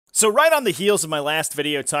So right on the heels of my last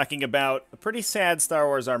video talking about a pretty sad Star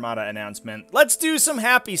Wars Armada announcement, let's do some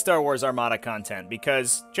happy Star Wars Armada content,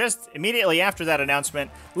 because just immediately after that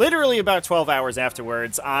announcement, literally about 12 hours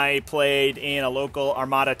afterwards, I played in a local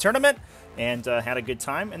Armada tournament and had a good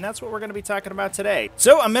time, and that's what we're going to be talking about today.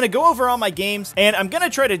 So I'm going to go over all my games, and I'm going to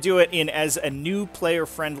try to do it in as a new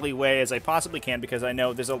player-friendly way as I possibly can, because I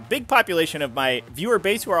know there's a big population of my viewer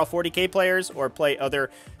base who are all 40k players or play other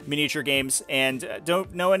miniature games and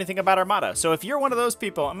don't know anything about Armada. So if you're one of those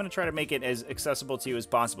people, I'm going to try to make it as accessible to you as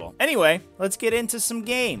possible. Anyway, let's get into some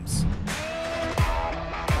games.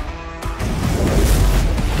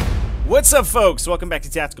 What's up, folks? Welcome back to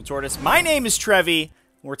Tactical Tortoise. My name is Trevi.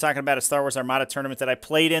 We're talking about a Star Wars Armada tournament that I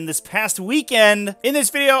played in this past weekend. In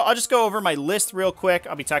this video, I'll just go over my list real quick.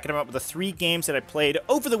 I'll be talking about the 3 games that I played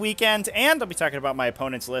over the weekend, and I'll be talking about my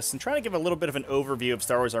opponent's list and trying to give a little bit of an overview of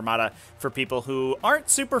Star Wars Armada for people who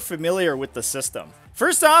aren't super familiar with the system.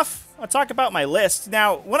 First off, I'll talk about my list.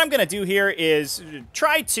 Now, what I'm going to do here is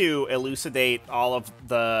try to elucidate all of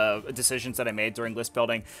the decisions that I made during list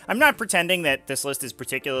building. I'm not pretending that this list is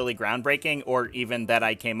particularly groundbreaking or even that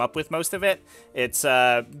I came up with most of it. It's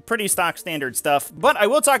pretty stock standard stuff, but I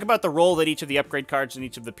will talk about the role that each of the upgrade cards and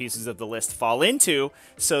each of the pieces of the list fall into,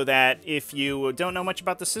 so that if you don't know much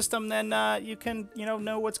about the system, then you can,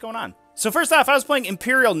 know what's going on. So first off, I was playing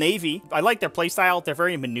Imperial Navy. I like their playstyle. They're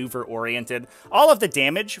very maneuver-oriented. All of the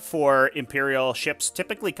damage for Imperial ships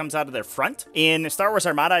typically comes out of their front. In Star Wars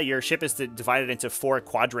Armada, your ship is divided into 4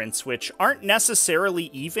 quadrants, which aren't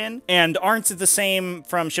necessarily even and aren't the same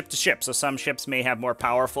from ship to ship. So some ships may have more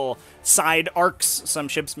powerful side arcs. Some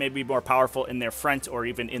ships may be more powerful in their front or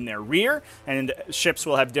even in their rear. And ships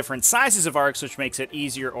will have different sizes of arcs, which makes it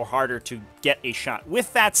easier or harder to get a shot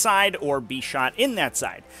with that side or be shot in that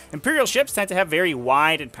side. Imperial ships tend to have very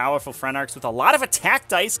wide and powerful front arcs with a lot of attack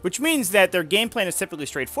dice, which means that their game plan is typically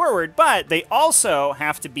straightforward, but they also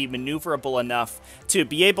have to be maneuverable enough to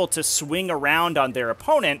be able to swing around on their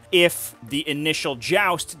opponent if the initial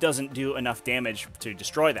joust doesn't do enough damage to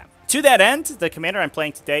destroy them. To that end, the commander I'm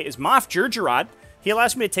playing today is Moff Jerjerrod. He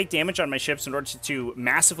allows me to take damage on my ships in order to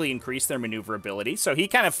massively increase their maneuverability. So he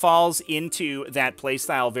kind of falls into that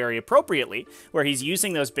playstyle very appropriately, where he's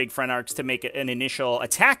using those big front arcs to make an initial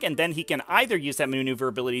attack, and then he can either use that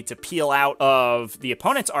maneuverability to peel out of the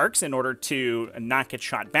opponent's arcs in order to not get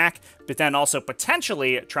shot back, but then also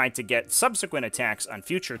potentially try to get subsequent attacks on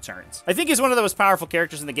future turns. I think he's one of the most powerful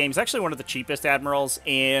characters in the game. He's actually one of the cheapest admirals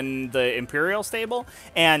in the Imperial stable,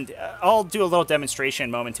 and I'll do a little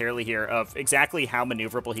demonstration momentarily here of exactly how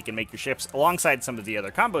maneuverable he can make your ships alongside some of the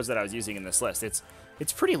other combos that I was using in this list. It's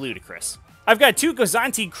pretty ludicrous. I've got 2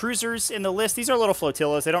 Gozanti cruisers in the list. These are little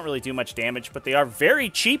flotillas. They don't really do much damage, but they are very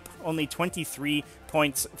cheap, only 23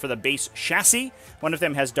 points for the base chassis. One of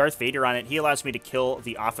them has Darth Vader on it. He allows me to kill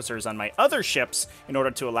the officers on my other ships in order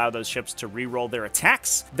to allow those ships to reroll their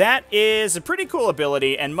attacks. That is a pretty cool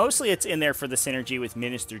ability, and mostly it's in there for the synergy with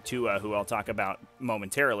Minister Tua, who I'll talk about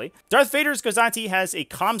momentarily. Darth Vader's Gozanti has a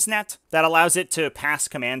comms net that allows it to pass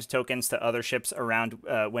command tokens to other ships around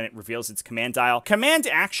when it reveals its command dial. Command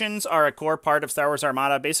actions are a core part of Star Wars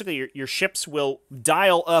Armada. Basically, your ships will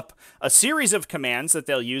dial up a series of commands that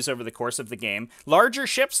they'll use over the course of the game. Larger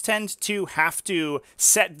ships tend to have to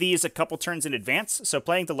set these a couple turns in advance, so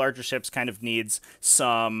playing the larger ships kind of needs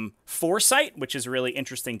some foresight, which is a really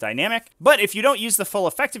interesting dynamic. But if you don't use the full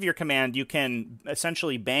effect of your command, you can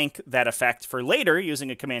essentially bank that effect for later using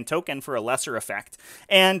a command token for a lesser effect.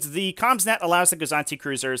 And the comms net allows the Gozanti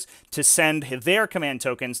cruisers to send their command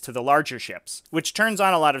tokens to the larger ships, which turns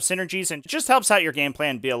on a lot of synergies and just helps out your game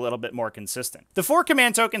plan be a little bit more consistent. The 4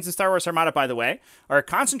 command tokens in Star Wars Armada, by the way, are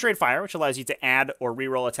Concentrate Fire, which allows you to add or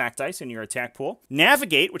reroll attack dice in your attack pool.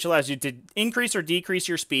 Navigate, which allows you to increase or decrease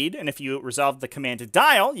your speed, and if you resolve the command to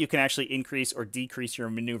dial, you can actually increase or decrease your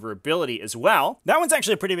maneuverability as well. That one's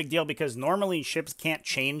actually a pretty big deal because normally ships can't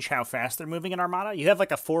change how fast they're moving in Armada. You have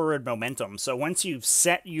like a forward momentum, so once you've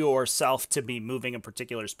set yourself to be moving a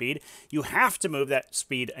particular speed, you have to move that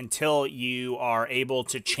speed until you are able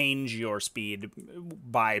to change your speed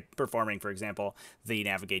by performing, for example, the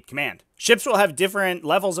navigate command. Ships will have different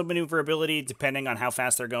levels of maneuverability depending on how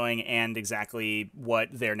fast they're going and exactly what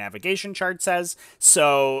their navigation chart says.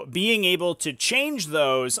 So being able to change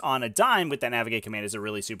those on a dime with that navigate command is a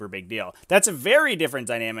really super big deal. That's a very different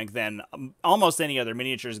dynamic than almost any other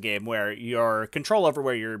miniatures game where your control over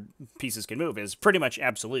where your pieces can move is pretty much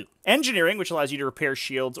absolute. Engineering, which allows you to repair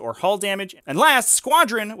shields or hull damage. And last,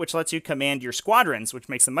 Squadron, which lets you command your squadrons, which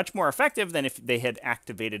makes them much more effective than if they had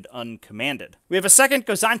activated uncommanded. We have a second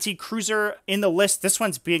Gozanti cruiser in the list. This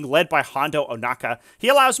one's being led by Hondo Onaga. Shaka. He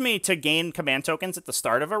allows me to gain command tokens at the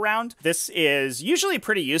start of a round. This is usually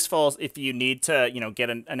pretty useful if you need to, you know, get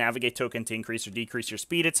a navigate token to increase or decrease your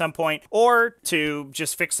speed at some point, or to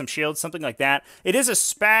just fix some shields, something like that. It is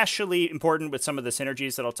especially important with some of the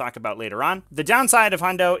synergies that I'll talk about later on. The downside of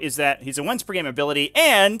Hundo is that he's a once per game ability,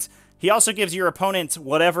 and he also gives your opponent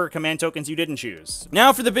whatever command tokens you didn't choose.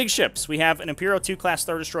 Now for the big ships, we have an Imperial 2 class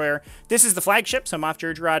Star Destroyer. This is the flagship, so Moff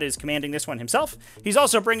Jerjerrod is commanding this one himself. He's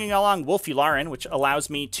also bringing along Wolf Yularen, which allows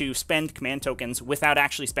me to spend command tokens without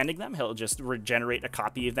actually spending them. He'll just regenerate a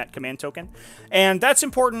copy of that command token. And that's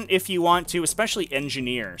important if you want to especially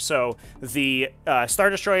engineer. So the Star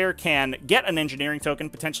Destroyer can get an engineering token,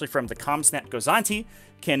 potentially from the Comsnet Gozanti,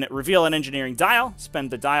 can reveal an engineering dial,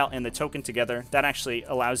 spend the dial and the token together. That actually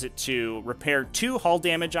allows it to repair 2 hull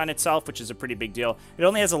damage on itself, which is a pretty big deal. It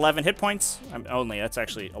only has 11 hit points. That's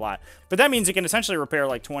actually a lot. But that means it can essentially repair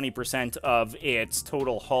like 20% of its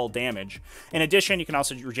total hull damage. In addition, you can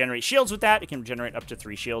also regenerate shields with that. It can regenerate up to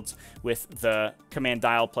 3 shields with the command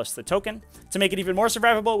dial plus the token. To make it even more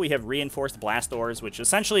survivable, we have Reinforced Blast Oars, which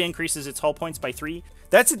essentially increases its hull points by 3.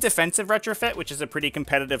 That's a defensive retrofit, which is a pretty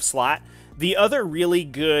competitive slot. The other really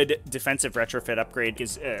good defensive retrofit upgrade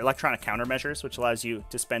is Electronic Countermeasures, which allows you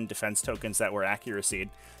to spend defense tokens that were accuracy'd.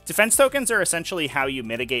 Defense tokens are essentially how you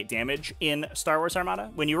mitigate damage in Star Wars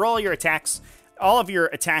Armada. When you roll your attacks, all of your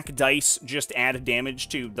attack dice just add damage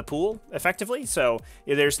to the pool, effectively. So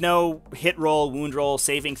there's no hit roll, wound roll,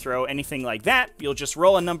 saving throw, anything like that. You'll just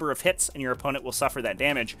roll a number of hits and your opponent will suffer that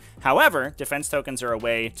damage. However, defense tokens are a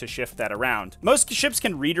way to shift that around. Most ships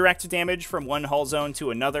can redirect damage from one hull zone to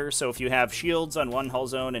another. So if you have shields on one hull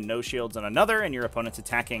zone and no shields on another, and your opponent's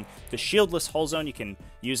attacking the shieldless hull zone, you can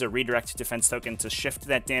use a redirect defense token to shift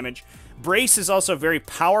that damage. Brace is also a very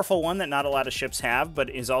powerful one that not a lot of ships have, but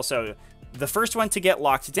is also the first one to get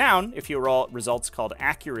locked down if you roll results called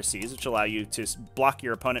accuracies, which allow you to block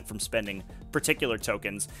your opponent from spending particular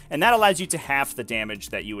tokens, and that allows you to half the damage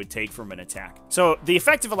that you would take from an attack. So the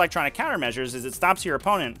effect of electronic countermeasures is it stops your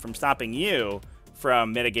opponent from stopping you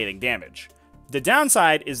from mitigating damage. The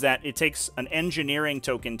downside is that it takes an engineering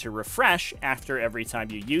token to refresh after every time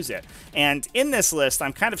you use it. And in this list,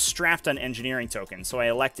 I'm kind of strapped on engineering tokens, so I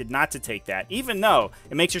elected not to take that, even though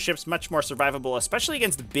it makes your ships much more survivable, especially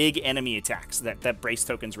against big enemy attacks that Brace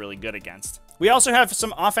token's really good against. We also have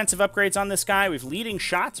some offensive upgrades on this guy. We have Leading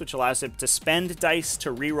Shots, which allows it to spend dice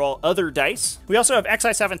to reroll other dice. We also have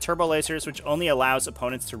XI7 Turbo Lasers, which only allows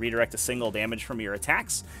opponents to redirect a single damage from your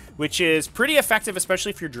attacks, which is pretty effective,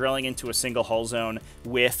 especially if you're drilling into a single hull zone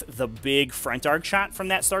with the big front arc shot from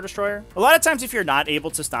that Star Destroyer. A lot of times, if you're not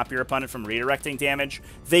able to stop your opponent from redirecting damage,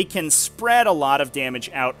 they can spread a lot of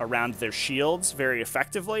damage out around their shields very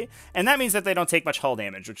effectively, and that means that they don't take much hull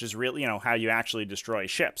damage, which is really, how you actually destroy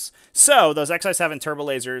ships. So those XI7 Turbo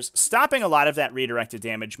Lasers stopping a lot of that redirected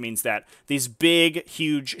damage means that these big,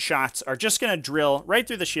 huge shots are just going to drill right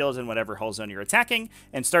through the shields in whatever hull zone you're attacking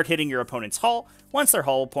and start hitting your opponent's hull. Once their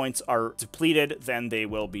hull points are depleted, then they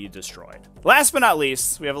will be destroyed. Last but not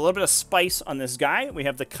least, we have a little bit of spice on this guy. We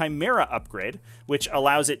have the Chimera upgrade, which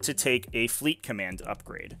allows it to take a fleet command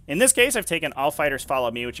upgrade. In this case, I've taken All Fighters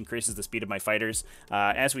Follow Me, which increases the speed of my fighters.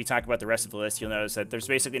 As we talk about the rest of the list, you'll notice that there's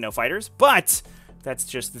basically no fighters, but that's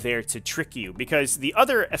just there to trick you, because the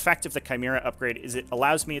other effect of the Chimera upgrade is it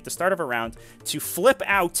allows me at the start of a round to flip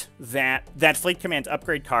out that Fleet Command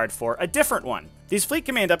upgrade card for a different one. These Fleet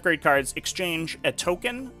Command upgrade cards exchange a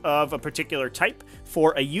token of a particular type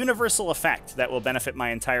for a universal effect that will benefit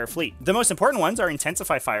my entire fleet. The most important ones are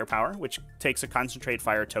Intensify Firepower, which takes a Concentrate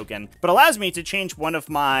Fire token, but allows me to change one of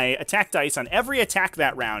my attack dice on every attack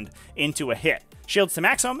that round into a hit. Shields to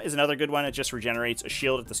Maximum is another good one. It just regenerates a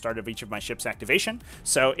shield at the start of each of my ship's activation.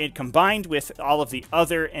 So it combined with all of the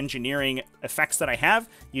other engineering effects that I have,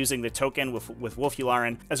 using the token with Wolf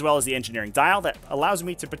Yularen, as well as the engineering dial, that allows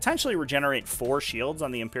me to potentially regenerate 4 shields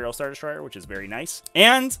on the Imperial Star Destroyer, which is very nice.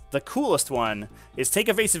 And the coolest one is Take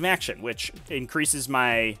Evasive Action, which increases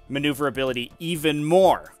my maneuverability even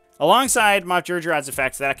more. Alongside Moff Jerjerrod's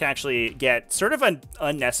effects, that can actually get sort of an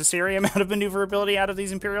unnecessary amount of maneuverability out of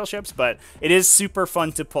these Imperial ships, but it is super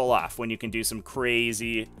fun to pull off when you can do some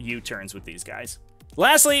crazy U-turns with these guys.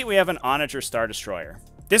 Lastly, we have an Onager Star Destroyer.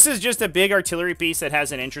 This is just a big artillery piece that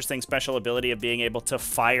has an interesting special ability of being able to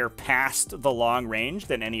fire past the long range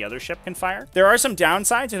that any other ship can fire. There are some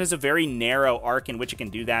downsides. It has a very narrow arc in which it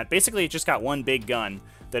can do that. Basically, it just got one big gun,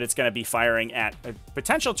 that it's going to be firing at a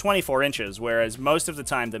potential 24 inches, whereas most of the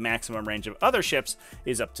time the maximum range of other ships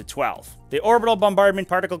is up to 12. The orbital bombardment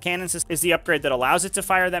particle cannons is the upgrade that allows it to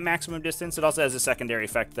fire that maximum distance. It also has a secondary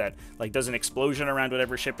effect that like does an explosion around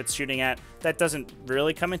whatever ship it's shooting at. That doesn't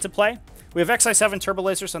really come into play. We have XI7 turbo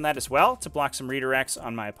lasers on that as well to block some redirects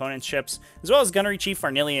on my opponent's ships, as well as Gunnery Chief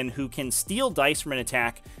Varnillion, who can steal dice from an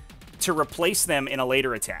attack to replace them in a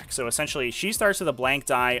later attack. So essentially, she starts with a blank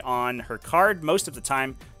die on her card most of the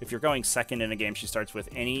time. If you're going second in a game, she starts with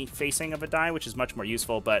any facing of a die, which is much more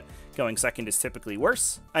useful, but going second is typically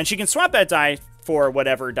worse. And she can swap that die for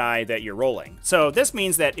whatever die that you're rolling. So this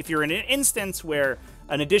means that if you're in an instance where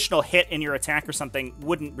an additional hit in your attack or something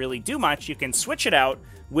wouldn't really do much, you can switch it out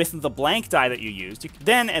with the blank die that you used.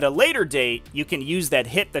 Then at a later date, you can use that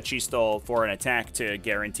hit that she stole for an attack to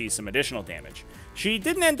guarantee some additional damage. She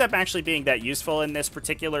didn't end up actually being that useful in this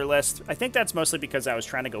particular list. I think that's mostly because I was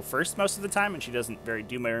trying to go first most of the time, and she doesn't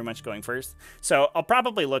do very much going first. So I'll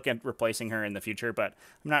probably look at replacing her in the future, but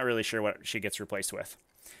I'm not really sure what she gets replaced with.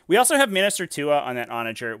 We also have Minister Tua on that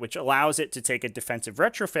Onager, which allows it to take a defensive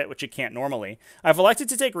retrofit, which it can't normally. I've elected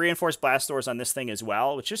to take reinforced blast doors on this thing as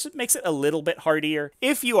well, which just makes it a little bit hardier.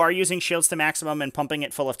 If you are using shields to maximum and pumping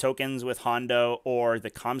it full of tokens with Hondo or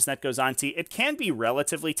the comms net goes onto, it can be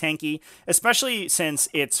relatively tanky, especially since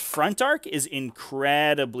its front arc is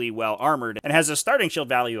incredibly well armored and has a starting shield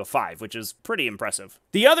value of 5, which is pretty impressive.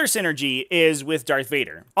 The other synergy is with Darth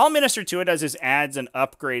Vader. All Minister Tua does is adds an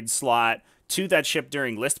upgrade slot to that ship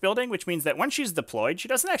during list building, which means that when she's deployed, she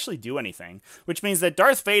doesn't actually do anything, which means that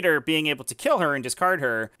Darth Vader being able to kill her and discard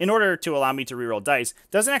her in order to allow me to reroll dice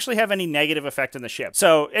doesn't actually have any negative effect on the ship.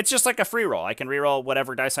 So it's just like a free roll. I can reroll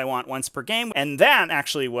whatever dice I want once per game, and that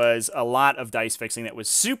actually was a lot of dice fixing that was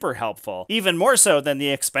super helpful, even more so than the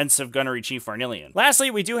expensive Gunnery Chief Varnillion.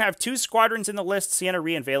 Lastly, we do have 2 squadrons in the list, Sienna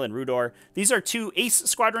Rhee and Valen Rudor. These are 2 ace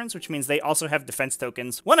squadrons, which means they also have defense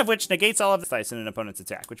tokens, one of which negates all of the dice in an opponent's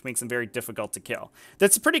attack, which makes them very difficult to kill.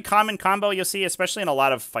 That's a pretty common combo you'll see, especially in a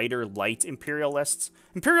lot of fighter light Imperialists.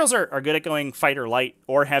 Imperials are good at going fighter light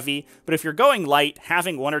or heavy, but if you're going light,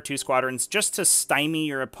 having 1 or 2 squadrons just to stymie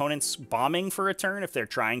your opponent's bombing for a turn if they're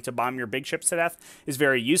trying to bomb your big ships to death is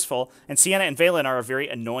very useful, and Sienna and Valen are a very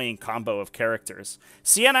annoying combo of characters.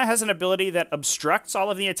 Sienna has an ability that obstructs all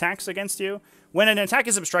of the attacks against you. When an attack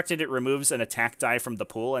is obstructed, it removes an attack die from the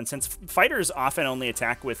pool, and since fighters often only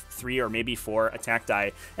attack with 3 or maybe 4 attack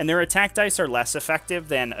die, and their attack dice are less effective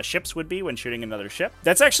than a ship's would be when shooting another ship,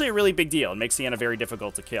 that's actually a really big deal and makes Sienna very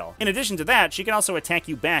difficult to kill. In addition to that, she can also attack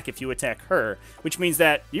you back if you attack her, which means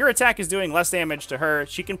that your attack is doing less damage to her.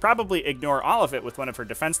 She can probably ignore all of it with one of her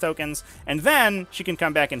defense tokens, and then she can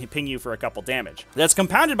come back and ping you for a couple damage. That's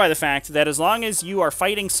compounded by the fact that as long as you are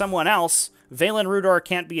fighting someone else, Valen Rudor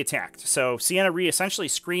can't be attacked. So Sienna Rhee essentially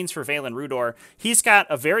screens for Valen Rudor. He's got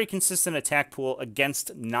a very consistent attack pool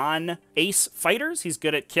against non-ace fighters. He's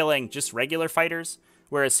good at killing just regular fighters,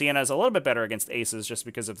 whereas Sienna is a little bit better against aces just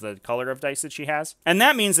because of the color of dice that she has. And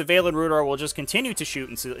that means that Valen Rudor will just continue to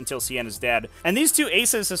shoot until Sienna's dead. And these 2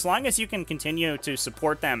 aces, as long as you can continue to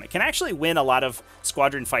support them, can actually win a lot of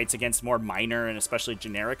squadron fights against more minor and especially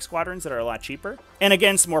generic squadrons that are a lot cheaper. And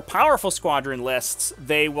against more powerful squadron lists,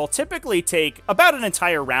 they will typically take about an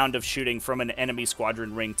entire round of shooting from an enemy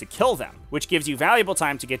squadron ring to kill them, which gives you valuable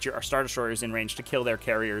time to get your Star Destroyers in range to kill their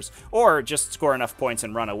carriers, or just score enough points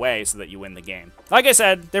and run away so that you win the game. Like I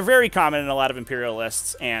said, they're very common in a lot of Imperial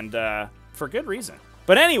lists, and for good reason.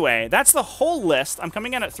 But anyway, that's the whole list. I'm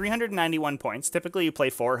coming in at 391 points. Typically, you play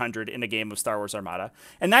 400 in a game of Star Wars Armada,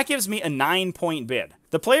 and that gives me a 9-point bid.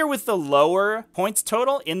 The player with the lower points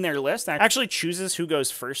total in their list actually chooses who goes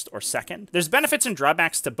first or second. There's benefits and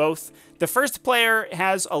drawbacks to both. The first player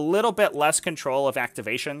has a little bit less control of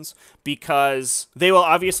activations because they will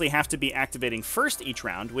obviously have to be activating first each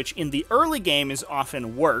round, which in the early game is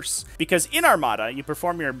often worse because in Armada, you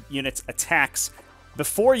perform your unit's attacks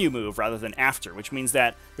before you move rather than after, which means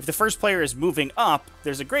that if the first player is moving up,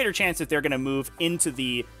 there's a greater chance that they're going to move into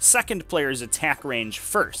the second player's attack range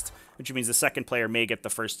first, which means the second player may get the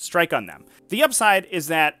first strike on them. The upside is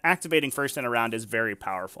that activating first in a round is very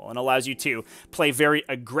powerful and allows you to play very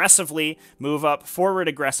aggressively, move up forward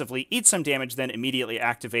aggressively, eat some damage, then immediately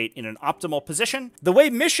activate in an optimal position. The way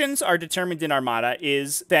missions are determined in Armada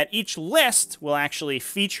is that each list will actually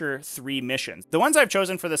feature 3 missions. The ones I've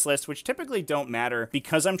chosen for this list, which typically don't matter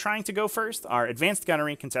because I'm trying to go first, are Advanced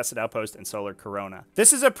Gunnery, Contested Outpost, and Solar Corona.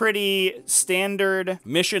 This is a pretty standard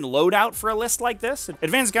mission loadout for a list like this.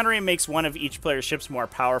 Advanced Gunnery makes one of each player's ships more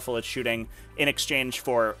powerful at shooting in exchange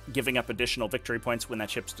for giving up additional victory points when that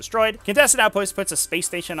ship's destroyed. Contested Outpost puts a space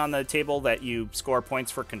station on the table that you score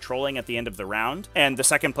points for controlling at the end of the round, and the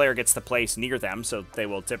second player gets to place near them, so they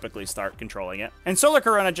will typically start controlling it. And Solar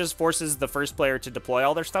Corona just forces the first player to deploy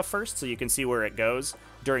all their stuff first, so you can see where it goes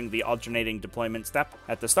during the alternating deployment step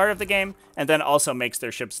at the start of the game, and then also makes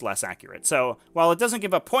their ships less accurate. So while it doesn't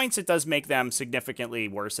give up points, it does make them significantly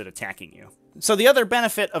worse at attacking you. So the other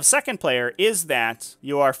benefit of second player is that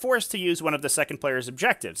you are forced to use one of the second player's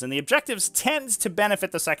objectives, and the objectives tend to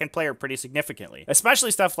benefit the second player pretty significantly,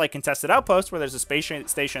 especially stuff like Contested Outpost, where there's a space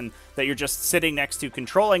station that you're just sitting next to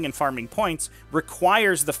controlling and farming points,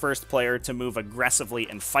 requires the first player to move aggressively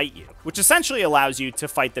and fight you, which essentially allows you to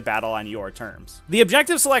fight the battle on your terms. The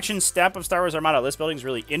objective selection step of Star Wars Armada list building is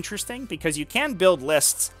really interesting because you can build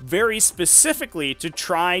lists very specifically to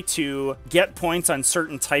try to get points on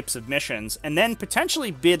certain types of missions, and then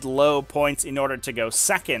potentially bid low points in order to go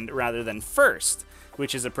second rather than first,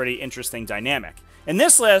 which is a pretty interesting dynamic. In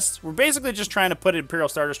this list, we're basically just trying to put an Imperial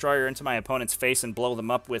Star Destroyer into my opponent's face and blow them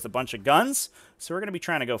up with a bunch of guns, so we're going to be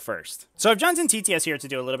trying to go first. So I've John's in TTS here to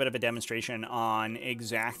do a little bit of a demonstration on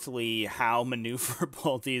exactly how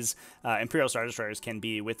maneuverable these Imperial Star Destroyers can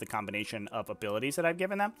be with the combination of abilities that I've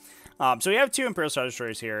given them. So we have two Imperial Star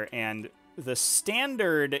Destroyers here, and the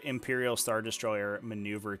standard Imperial Star Destroyer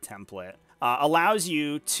maneuver template allows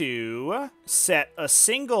you to set a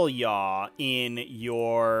single yaw in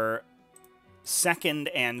your second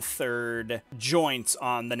and third joints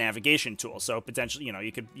on the navigation tool. So potentially, you know,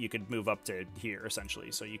 you could move up to here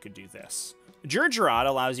essentially. So you could do this. Gergerod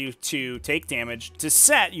allows you to take damage to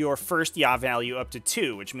set your first yaw value up to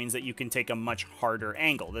 2, which means that you can take a much harder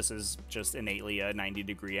angle. This is just innately a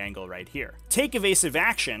 90-degree angle right here. Take Evasive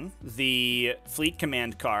Action, the fleet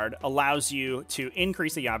command card, allows you to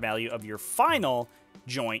increase the yaw value of your final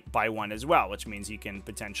joint by 1 as well, which means you can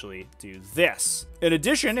potentially do this. In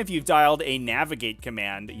addition, if you've dialed a navigate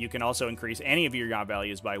command, you can also increase any of your yaw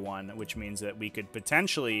values by 1, which means that we could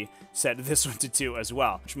potentially set this one to 2 as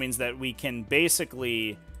well, which means that we can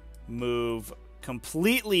basically move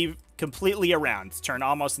completely around, turn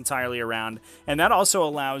almost entirely around, and that also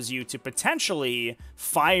allows you to potentially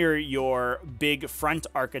fire your big front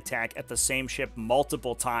arc attack at the same ship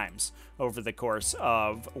multiple times over the course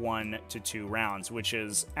of 1 to 2 rounds, which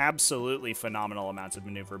is absolutely phenomenal amounts of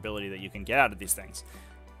maneuverability that you can get out of these things.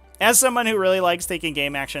 As someone who really likes taking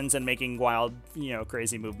game actions and making wild,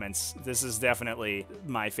 crazy movements, this is definitely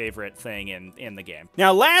my favorite thing in the game.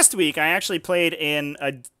 Now, last week, I actually played in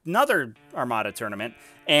another Armada tournament,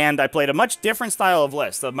 and I played a much different style of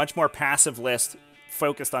list, a much more passive list,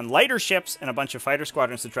 focused on lighter ships and a bunch of fighter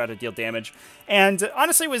squadrons to try to deal damage, and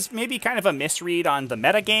honestly was maybe kind of a misread on the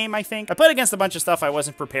metagame, I think. I played against a bunch of stuff I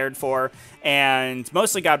wasn't prepared for, and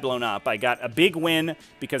mostly got blown up. I got a big win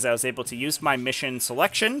because I was able to use my mission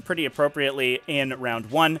selection pretty appropriately in round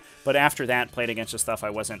 1, but after that, played against the stuff I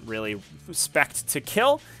wasn't really spec'd to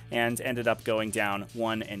kill, and ended up going down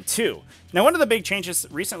 1 and 2. Now, one of the big changes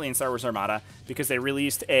recently in Star Wars Armada, because they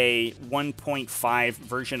released a 1.5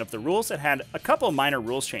 version of the rules that had a couple minor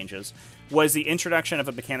rules changes, was the introduction of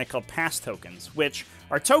a mechanic called pass tokens, which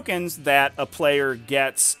are tokens that a player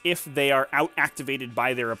gets if they are out-activated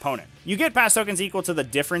by their opponent. You get pass tokens equal to the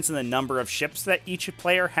difference in the number of ships that each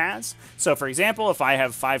player has. So, for example, if I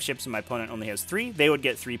have 5 ships and my opponent only has 3, they would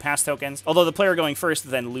get 3 pass tokens, although the player going first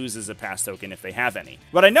then loses a pass token if they have any.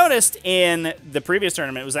 What I noticed in the previous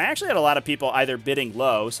tournament was I actually had a lot of people either bidding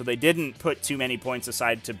low, so they didn't put too many points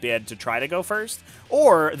aside to bid to try to go first,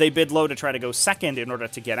 or they bid low to try to go second in order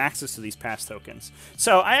to get access to these pass tokens.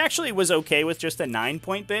 So I actually was okay with just a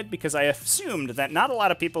 9-point bid because I assumed that not a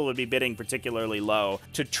lot of people would be bidding particularly low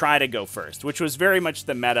to try to go first, which was very much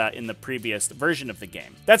the meta in the previous version of the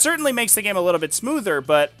game. That certainly makes the game a little bit smoother,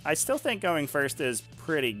 but I still think going first is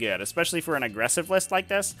pretty good, especially for an aggressive list like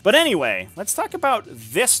this. But anyway, let's talk about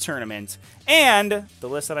this tournament and the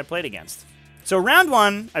list that I played against. So round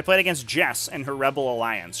 1, I played against Jess and her Rebel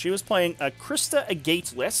Alliance. She was playing a Krista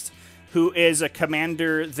Agate list, who is a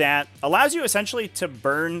commander that allows you essentially to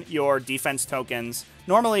burn your defense tokens.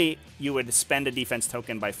 Normally, you would spend a defense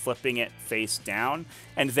token by flipping it face down,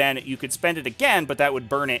 and then you could spend it again, but that would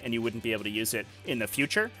burn it and you wouldn't be able to use it in the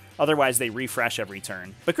future. Otherwise, they refresh every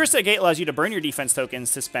turn. But Krista Agate allows you to burn your defense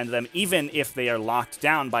tokens to spend them even if they are locked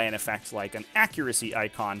down by an effect like an accuracy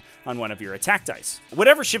icon on one of your attack dice.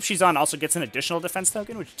 Whatever ship she's on also gets an additional defense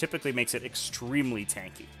token, which typically makes it extremely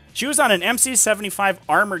tanky. She was on an MC-75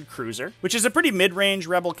 armored cruiser, which is a pretty mid-range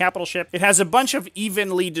Rebel capital ship. It has a bunch of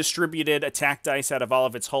evenly distributed attack dice out of all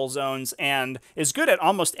of its hull zones, and is good at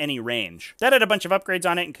almost any range. That had a bunch of upgrades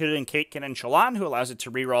on it, including Caitkin and Shallan, who allows it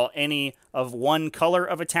to reroll any of one color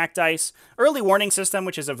of attack dice. Early warning system,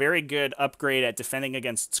 which is a very good upgrade at defending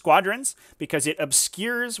against squadrons, because it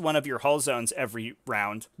obscures one of your hull zones every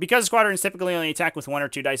round. Because squadrons typically only attack with 1 or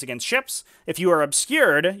 2 dice against ships, if you are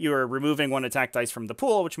obscured, you are removing 1 attack dice from the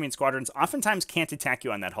pool, which means squadrons oftentimes can't attack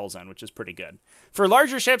you on that hull zone, which is pretty good. For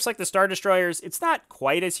larger ships like the Star Destroyers, it's not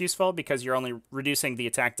quite as useful because you're only reducing the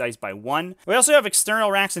attack dice by 1. We also have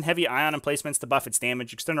external racks and heavy ion emplacements to buff its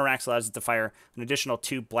damage. External racks allows it to fire an additional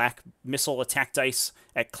 2 black missile attack dice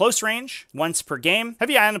at close range once per game.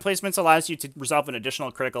 Heavy ion emplacements allows you to resolve an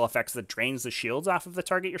additional critical effects that drains the shields off of the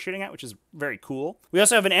target you're shooting at, which is very cool. We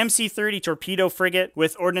also have an MC-30 torpedo frigate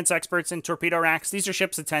with ordnance experts and torpedo racks. These are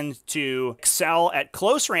ships that tend to excel at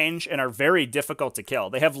close range and are very difficult to kill.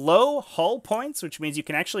 They have low hull points, which means you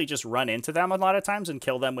can actually just run into them a lot of times and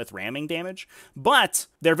kill them with ramming damage, but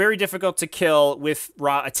they're very difficult to kill with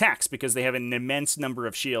raw attacks because they have an immense number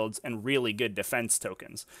of shields and really good defense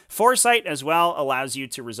tokens. Foresight as well allows you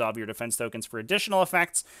to resolve your defense tokens for additional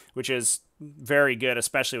effects, which is very good,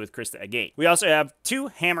 especially with Krista Agate. We also have 2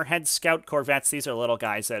 Hammerhead Scout Corvettes. These are little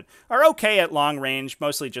guys that are okay at long range,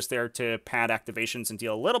 mostly just there to pad activations and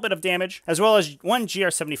deal a little bit of damage, as well as 1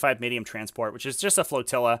 GR-75 medium transport, which is just a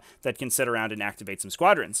flotilla that can sit around and activate some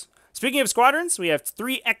squadrons. Speaking of squadrons, we have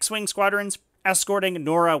 3 X-Wing squadrons escorting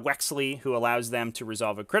Nora Wexley, who allows them to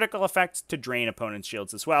resolve a critical effect to drain opponents'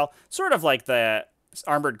 shields as well, sort of like the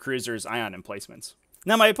armored cruiser's ion emplacements.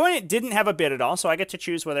 Now, my opponent didn't have a bid at all, so I get to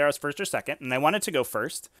choose whether I was first or second, and I wanted to go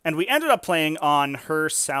first. And we ended up playing on her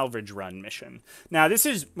salvage run mission. Now, this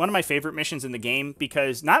is one of my favorite missions in the game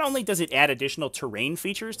because not only does it add additional terrain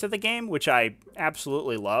features to the game, which I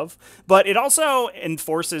absolutely love, but it also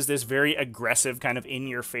enforces this very aggressive kind of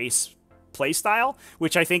in-your-face playstyle,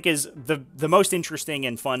 which I think is the most interesting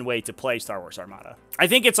and fun way to play Star Wars Armada. I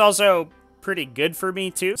think it's also pretty good for me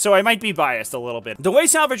too, so I might be biased a little bit. The way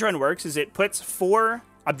Salvage Run works is it puts 4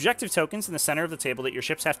 objective tokens in the center of the table that your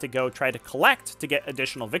ships have to go try to collect to get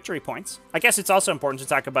additional victory points. I guess it's also important to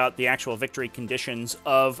talk about the actual victory conditions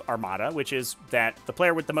of Armada, which is that the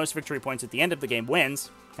player with the most victory points at the end of the game wins,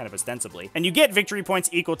 kind of ostensibly, and you get victory points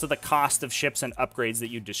equal to the cost of ships and upgrades that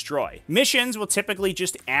you destroy. Missions will typically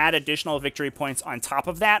just add additional victory points on top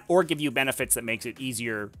of that, or give you benefits that makes it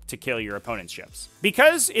easier to kill your opponent's ships.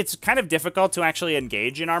 Because it's kind of difficult to actually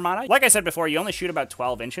engage in Armada, like I said before, you only shoot about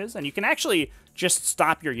 12 inches, and you can actually just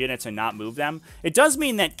stop your units and not move them. It does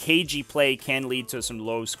mean that cagey play can lead to some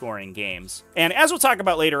low-scoring games. And as we'll talk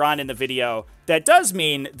about later on in the video, that does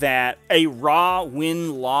mean that a raw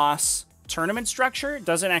win-loss tournament structure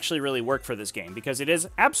doesn't actually really work for this game, because it is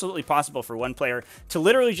absolutely possible for one player to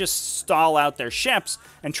literally just stall out their ships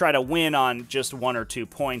and try to win on just 1 or 2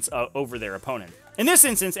 points over their opponent. In this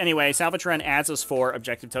instance, anyway, Salvage Run adds us 4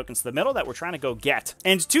 objective tokens to the middle that we're trying to go get.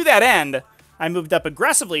 And to that end, I moved up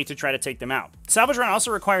aggressively to try to take them out. Salvage Run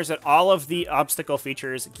also requires that all of the obstacle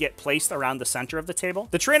features get placed around the center of the table.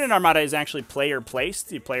 The terrain in Armada is actually player-placed.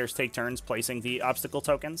 The players take turns placing the obstacle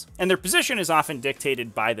tokens, and their position is often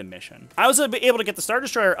dictated by the mission. I was able to get the Star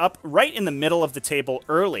Destroyer up right in the middle of the table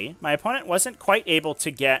early. My opponent wasn't quite able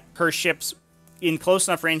to get her ships in close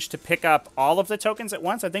enough range to pick up all of the tokens at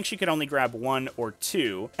once. I think she could only grab 1 or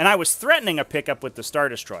 2, and I was threatening a pickup with the Star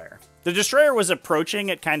Destroyer. The Destroyer was approaching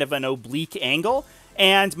at kind of an oblique angle,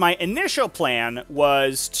 and my initial plan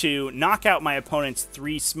was to knock out my opponent's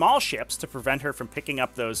 3 small ships to prevent her from picking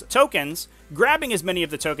up those tokens, grabbing as many of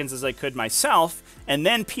the tokens as I could myself, and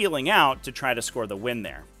then peeling out to try to score the win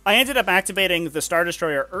there. I ended up activating the Star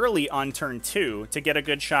Destroyer early on turn 2 to get a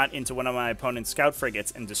good shot into one of my opponent's scout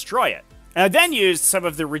frigates and destroy it. And I then used some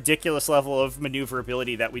of the ridiculous level of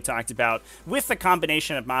maneuverability that we talked about with the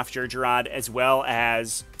combination of Moff Jerjerrod as well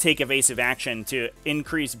as take evasive action to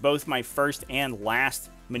increase both my first and last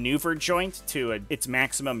maneuver joint to its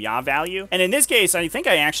maximum yaw value. And in this case, I think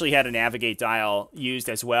I actually had a navigate dial used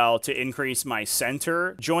as well to increase my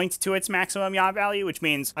center joint to its maximum yaw value, which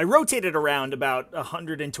means I rotated around about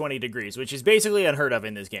 120 degrees, which is basically unheard of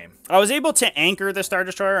in this game. I was able to anchor the Star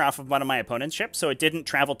Destroyer off of one of my opponent's ships, so it didn't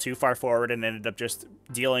travel too far forward and ended up just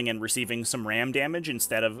dealing and receiving some ram damage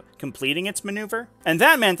instead of completing its maneuver. And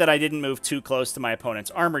that meant that I didn't move too close to my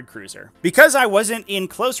opponent's armored cruiser. Because I wasn't in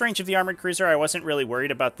close range of the armored cruiser, I wasn't really worried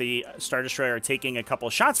about about the Star Destroyer taking a couple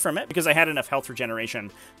shots from it because I had enough health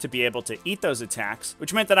regeneration to be able to eat those attacks,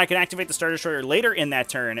 which meant that I could activate the Star Destroyer later in that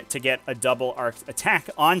turn to get a double arced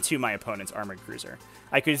attack onto my opponent's armored cruiser.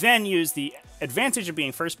 I could then use the advantage of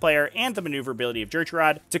being first player and the maneuverability of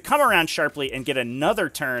Jerturad to come around sharply and get another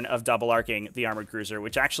turn of double arcing the armored cruiser,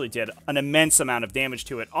 which actually did an immense amount of damage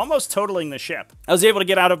to it, almost totaling the ship. I was able to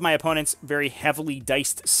get out of my opponent's very heavily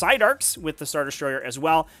diced side arcs with the Star Destroyer as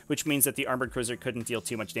well, which means that the armored cruiser couldn't deal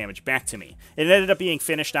too much damage back to me. It ended up being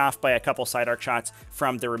finished off by a couple side arc shots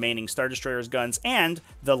from the remaining Star Destroyer's guns and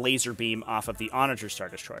the laser beam off of the Onager Star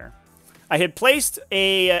Destroyer. I had placed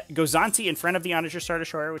a Gozanti in front of the Onager Star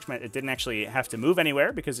Destroyer, which meant it didn't actually have to move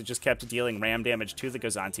anywhere because it just kept dealing ram damage to the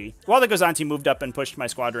Gozanti, while the Gozanti moved up and pushed my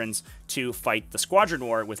squadrons to fight the Squadron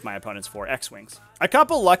War with my opponent's 4 X-Wings. A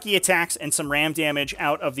couple lucky attacks and some ram damage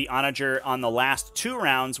out of the Onager on the last 2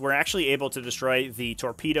 rounds were actually able to destroy the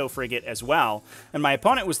Torpedo Frigate as well, and my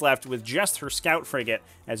opponent was left with just her Scout Frigate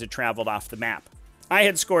as it traveled off the map. I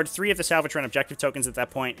had scored 3 of the salvage run objective tokens at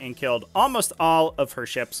that point and killed almost all of her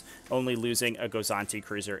ships, only losing a Gozanti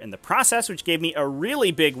cruiser in the process, which gave me a really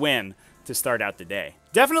big win to start out the day.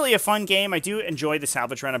 Definitely a fun game. I do enjoy the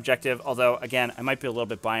salvage run objective, although, again, I might be a little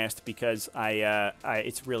bit biased because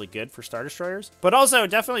it's really good for Star Destroyers. But also,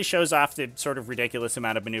 it definitely shows off the sort of ridiculous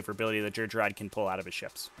amount of maneuverability that Jerturad can pull out of his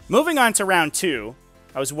ships. Moving on to round 2.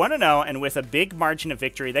 I was 1-0, and with a big margin of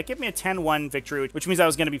victory, that gave me a 10-1 victory, which means I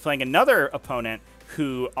was going to be playing another opponent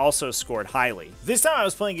who also scored highly. This time I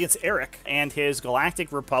was playing against Eric and his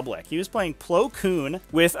Galactic Republic. He was playing Plo Koon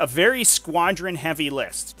with a very squadron-heavy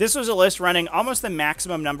list. This was a list running almost the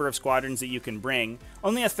maximum number of squadrons that you can bring.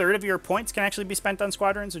 Only a third of your points can actually be spent on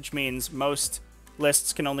squadrons, which means most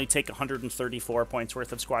lists can only take 134 points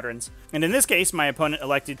worth of squadrons. And in this case, my opponent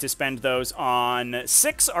elected to spend those on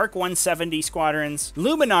 6 ARC 170 squadrons,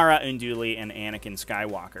 Luminara Unduli, and Anakin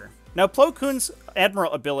Skywalker. Now, Plo Koon's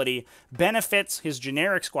Admiral ability benefits his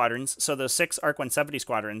generic squadrons, so those 6 ARC 170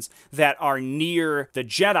 squadrons that are near the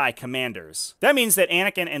Jedi commanders. That means that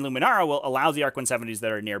Anakin and Luminara will allow the ARC 170s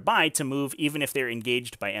that are nearby to move even if they're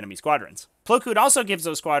engaged by enemy squadrons. Plo Koon also gives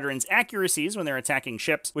those squadrons accuracies when they're attacking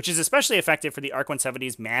ships, which is especially effective for the ARC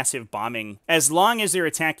 170's massive bombing, as long as they're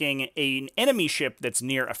attacking an enemy ship that's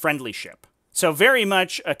near a friendly ship. So very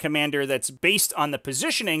much a commander that's based on the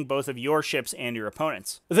positioning both of your ships and your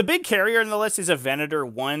opponents. The big carrier in the list is a Venator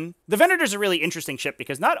 1. The Venator is a really interesting ship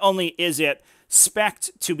because not only is it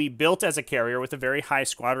spec'd to be built as a carrier with a very high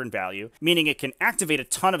squadron value, meaning it can activate a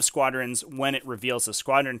ton of squadrons when it reveals a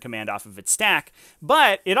squadron command off of its stack,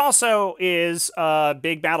 but it also is a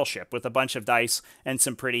big battleship with a bunch of dice and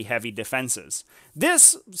some pretty heavy defenses.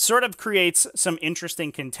 This sort of creates some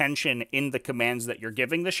interesting contention in the commands that you're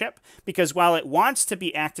giving the ship, because while it wants to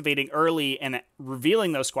be activating early and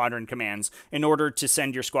revealing those squadron commands in order to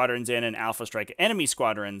send your squadrons in and alpha strike enemy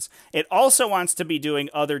squadrons, it also wants to be doing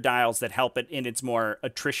other dials that help it in its more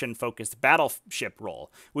attrition-focused battleship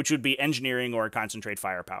role, which would be engineering or concentrate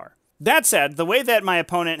firepower. That said, the way that my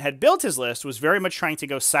opponent had built his list was very much trying to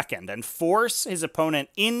go second and force his opponent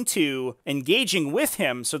into engaging with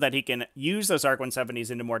him so that he can use those ARC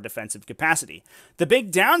 170s into more defensive capacity. The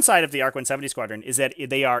big downside of the ARC 170 squadron is that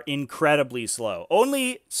they are incredibly slow.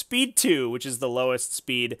 Only speed 2, which is the lowest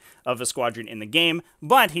speed of a squadron in the game,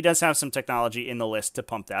 but he does have some technology in the list to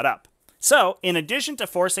pump that up. So, in addition to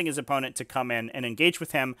forcing his opponent to come in and engage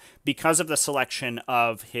with him because of the selection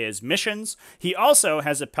of his missions, he also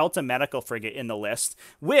has a Pelta Medical Frigate in the list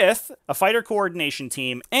with a fighter coordination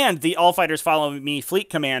team and the All Fighters Follow Me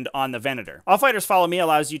fleet command on the Venator. All Fighters Follow Me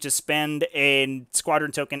allows you to spend a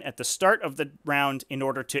squadron token at the start of the round in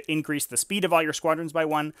order to increase the speed of all your squadrons by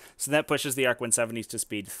 1, so that pushes the ARC 170s to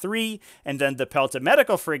speed 3, and then the Pelta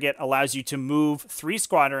Medical Frigate allows you to move 3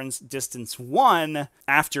 squadrons distance 1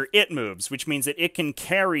 after it moves, which means that it can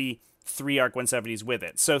carry 3 ARC 170s with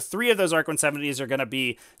it. So 3 of those ARC 170s are going to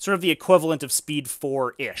be sort of the equivalent of speed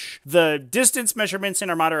 4-ish. The distance measurements in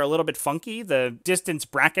Armada are a little bit funky. The distance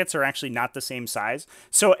brackets are actually not the same size.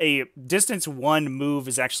 So a distance 1 move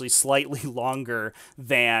is actually slightly longer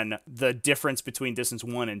than the difference between distance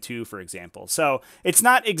 1 and 2, for example. So it's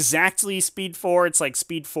not exactly speed 4. It's like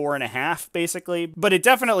speed 4.5, basically. But it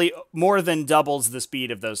definitely more than doubles the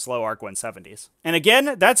speed of those slow ARC 170s. And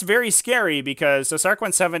again, that's very scary because those ARC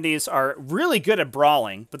 170s are really good at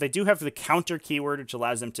brawling, but they do have the counter keyword, which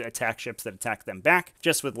allows them to attack ships that attack them back,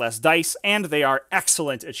 just with less dice, and they are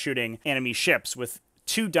excellent at shooting enemy ships with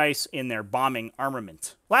 2 dice in their bombing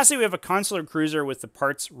armament. Lastly, we have a Consular Cruiser with the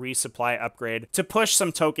parts resupply upgrade to push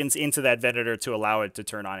some tokens into that Venator to allow it to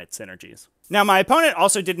turn on its synergies. Now, my opponent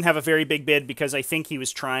also didn't have a very big bid because I think he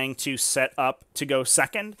was trying to set up to go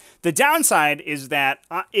second. The downside is that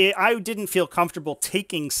I didn't feel comfortable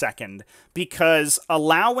taking second because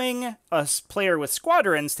allowing a player with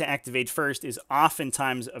squadrons to activate first is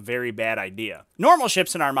oftentimes a very bad idea. Normal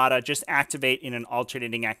ships in Armada just activate in an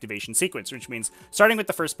alternating activation sequence, which means starting with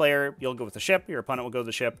the first player, you'll go with the ship, your opponent will go with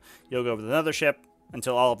the ship, you'll go with another ship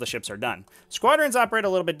until all of the ships are done. Squadrons operate a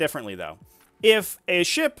little bit differently, though. If a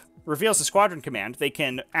ship reveals a squadron command, they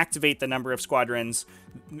can activate the number of squadrons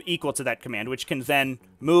equal to that command, which can then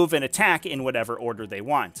move and attack in whatever order they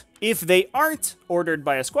want. If they aren't ordered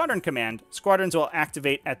by a squadron command, squadrons will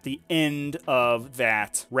activate at the end of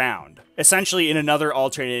that round, essentially in another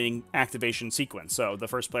alternating activation sequence. So the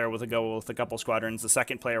first player will go with a couple squadrons, the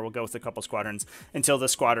second player will go with a couple squadrons until the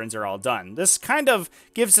squadrons are all done. This kind of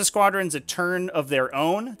gives the squadrons a turn of their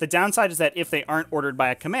own. The downside is that if they aren't ordered by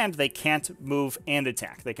a command, they can't move and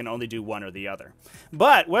attack. They can only do one or the other.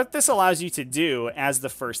 But what this allows you to do as the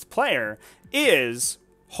first player is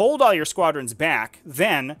hold all your squadrons back,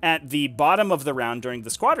 then at the bottom of the round during the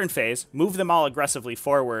squadron phase, move them all aggressively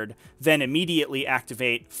forward, then immediately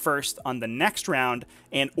activate first on the next round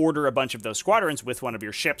and order a bunch of those squadrons with one of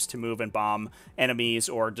your ships to move and bomb enemies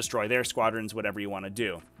or destroy their squadrons, whatever you want to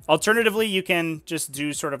do. Alternatively, you can just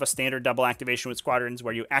do sort of a standard double activation with squadrons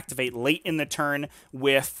where you activate late in the turn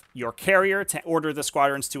with your carrier to order the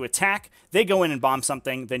squadrons to attack. They go in and bomb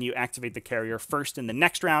something, then you activate the carrier first in the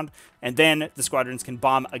next round, and then the squadrons can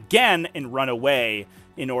bomb again and run away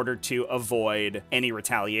in order to avoid any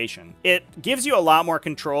retaliation. It gives you a lot more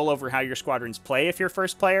control over how your squadrons play if you're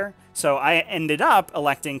first player, so I ended up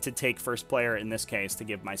electing to take first player in this case to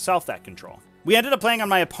give myself that control. We ended up playing on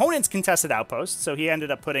my opponent's contested outpost, so he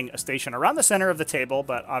ended up putting a station around the center of the table,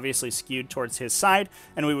 but obviously skewed towards his side,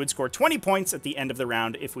 and we would score 20 points at the end of the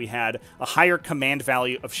round if we had a higher command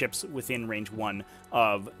value of ships within range 1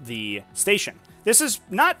 of the station. This is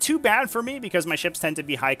not too bad for me because my ships tend to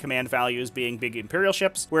be high command values, being big Imperial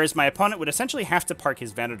ships, whereas my opponent would essentially have to park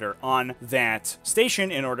his Venator on that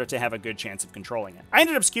station in order to have a good chance of controlling it. I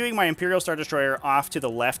ended up skewing my Imperial Star Destroyer off to the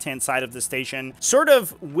left-hand side of the station, sort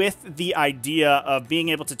of with the idea of being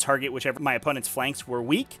able to target whichever my opponent's flanks were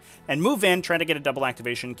weak, and move in, try to get a double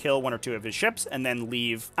activation, kill one or two of his ships, and then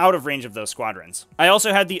leave out of range of those squadrons. I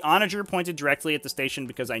also had the Onager pointed directly at the station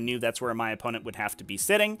because I knew that's where my opponent would have to be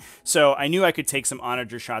sitting, so I knew I could take some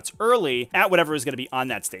Onager shots early at whatever was going to be on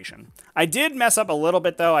that station. I did mess up a little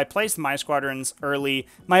bit, though. I placed my squadrons early.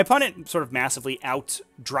 My opponent sort of massively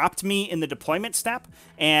out-dropped me in the deployment step,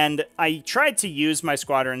 and I tried to use my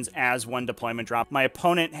squadrons as one deployment drop. My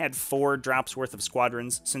opponent had 4 drops worth of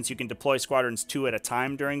squadrons, since you can deploy squadrons 2 at a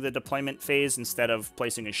time during the deployment phase instead of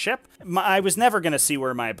placing a ship. I was never going to see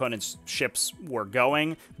where my opponent's ships were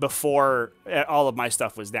going before all of my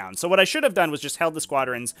stuff was down. So what I should have done was just held the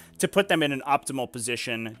squadrons to put them in an optimal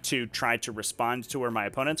position to try to respond to where my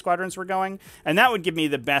opponent's squadrons were going, and that would give me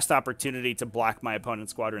the best opportunity to block my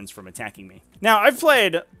opponent's squadrons from attacking me. Now, I've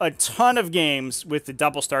played a ton of games with the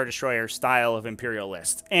double Star Destroyer style of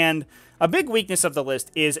Imperialist, and a big weakness of the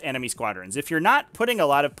list is enemy squadrons. If you're not putting a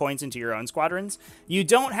lot of points into your own squadrons, you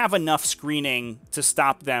don't have enough screening to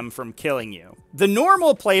stop them from killing you. The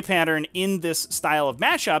normal play pattern in this style of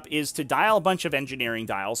matchup is to dial a bunch of engineering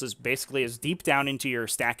dials, basically as deep down into your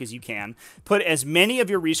stack as you can, put as many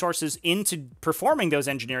of your resources into performing those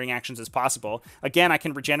engineering actions as possible. Again, I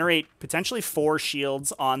can regenerate potentially 4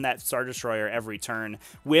 shields on that Star Destroyer every turn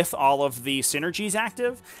with all of the synergies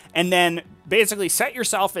active, and then basically set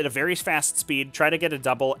yourself at a very fast speed, try to get a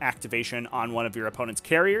double activation on one of your opponent's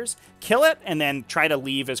carriers, kill it, and then try to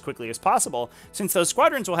leave as quickly as possible, since those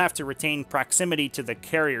squadrons will have to retain proximity to the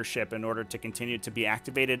carrier ship in order to continue to be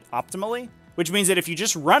activated optimally. Which means that if you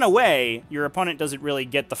just run away, your opponent doesn't really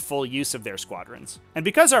get the full use of their squadrons. And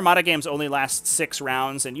because Armada games only last 6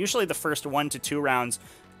 rounds, and usually the first 1 to 2 rounds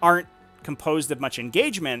aren't composed of much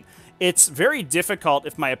engagement, it's very difficult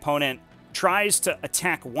if my opponent tries to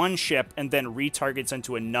attack one ship and then retargets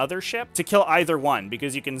into another ship to kill either one,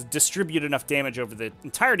 because you can distribute enough damage over the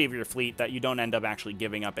entirety of your fleet that you don't end up actually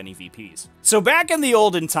giving up any VPs. So back in the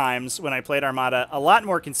olden times when I played Armada a lot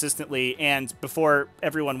more consistently, and before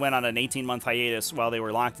everyone went on an 18-month hiatus while they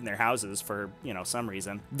were locked in their houses for, some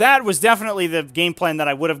reason, that was definitely the game plan that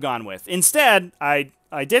I would have gone with. Instead,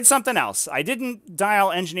 I did something else. I didn't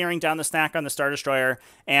dial engineering down the stack on the Star Destroyer,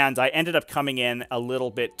 and I ended up coming in a little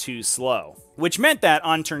bit too slow. which meant that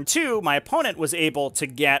on turn 2, my opponent was able to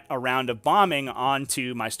get a round of bombing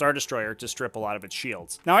onto my Star Destroyer to strip a lot of its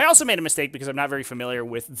shields. Now, I also made a mistake because I'm not very familiar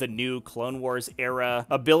with the new Clone Wars era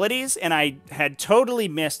abilities, and I had totally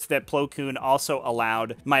missed that Plo Koon also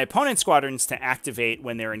allowed my opponent's squadrons to activate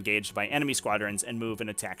when they're engaged by enemy squadrons and move and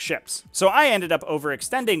attack ships. So I ended up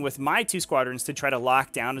overextending with my 2 squadrons to try to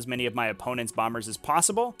lock down as many of my opponent's bombers as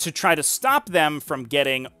possible to try to stop them from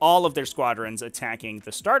getting all of their squadrons attacking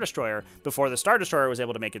the Star Destroyer before the Star Destroyer was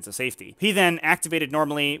able to make it to safety. He then activated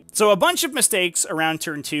normally, so a bunch of mistakes around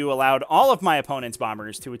turn 2 allowed all of my opponent's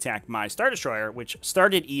bombers to attack my Star Destroyer, which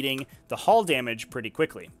started eating the hull damage pretty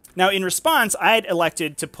quickly. Now, in response, I had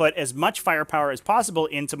elected to put as much firepower as possible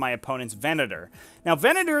into my opponent's Venator. Now,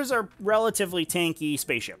 Venators are relatively tanky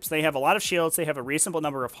spaceships. They have a lot of shields, they have a reasonable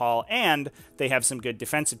number of hull, and they have some good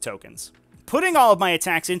defensive tokens. Putting all of my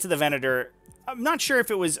attacks into the Venator, I'm not sure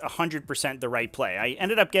if it was 100% the right play. I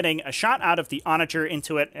ended up getting a shot out of the Onager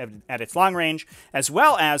into it at its long range, as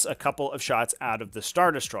well as a couple of shots out of the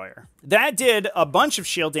Star Destroyer. That did a bunch of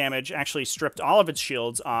shield damage, actually stripped all of its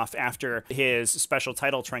shields off after his special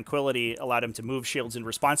title Tranquility allowed him to move shields in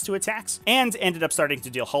response to attacks, and ended up starting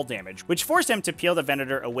to deal hull damage, which forced him to peel the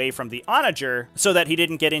Venator away from the Onager so that he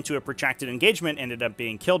didn't get into a protracted engagement and ended up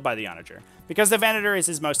being killed by the Onager. Because the Venator is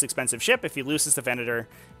his most expensive ship, if he loses the Venator,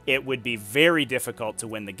 it would be very difficult to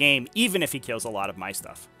win the game, even if he kills a lot of my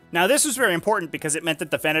stuff. Now, this was very important because it meant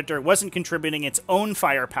that the Venator wasn't contributing its own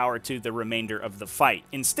firepower to the remainder of the fight.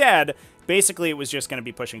 Instead, basically, it was just going to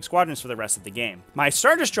be pushing squadrons for the rest of the game. My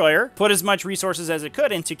Star Destroyer put as much resources as it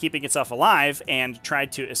could into keeping itself alive and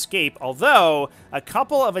tried to escape, although a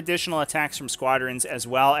couple of additional attacks from squadrons, as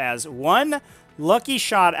well as one lucky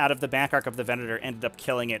shot out of the back arc of the Venator, ended up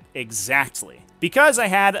killing it exactly. Because I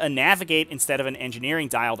had a navigate instead of an engineering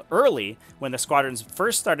dialed early when the squadrons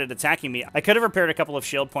first started attacking me, I could have repaired a couple of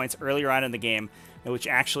shield points earlier on in the game, which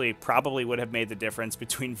actually probably would have made the difference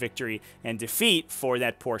between victory and defeat for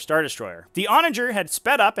that poor Star Destroyer. The Onager had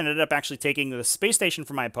sped up and ended up actually taking the space station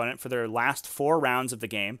from my opponent for their last 4 rounds of the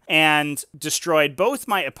game, and destroyed both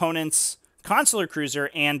my opponent's Consular Cruiser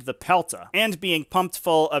and the Pelta, and being pumped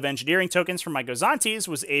full of engineering tokens from my Gozantes,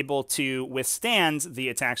 was able to withstand the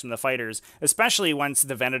attacks from the fighters, especially once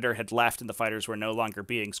the Venator had left and the fighters were no longer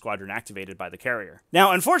being squadron activated by the carrier.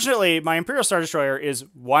 Now, unfortunately, my Imperial Star Destroyer is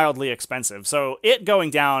wildly expensive, so it going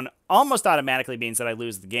down almost automatically means that I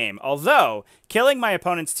lose the game, although killing my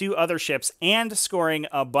opponent's 2 other ships and scoring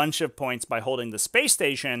a bunch of points by holding the space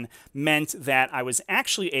station meant that I was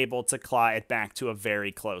actually able to claw it back to a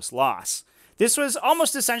very close loss. This was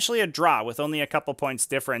almost essentially a draw with only a couple points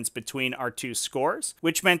difference between our 2 scores,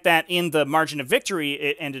 which meant that in the margin of victory,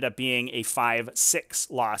 it ended up being a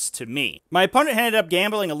 5-6 loss to me. My opponent ended up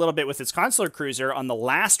gambling a little bit with its Consular Cruiser on the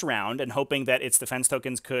last round and hoping that its defense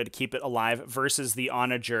tokens could keep it alive versus the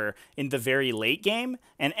Onager in the very late game,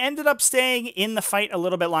 and ended up staying in the fight a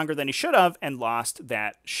little bit longer than he should have and lost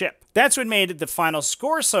that ship. That's what made the final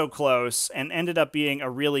score so close and ended up being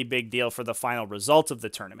a really big deal for the final result of the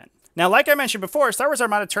tournament. Now, like I mentioned before, Star Wars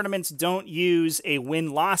Armada tournaments don't use a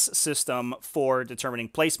win-loss system for determining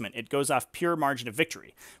placement. It goes off pure margin of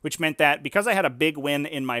victory, which meant that because I had a big win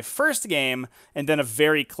in my first game and then a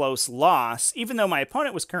very close loss, even though my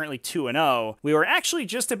opponent was currently 2-0, we were actually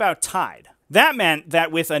just about tied. That meant that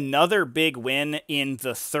with another big win in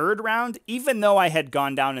the 3rd round, even though I had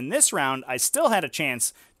gone down in this round, I still had a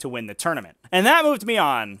chance to win the tournament. And that moved me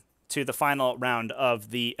on to the final round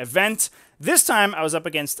of the event. This time, I was up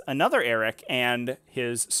against another Eric and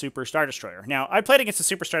his Super Star Destroyer. Now, I played against a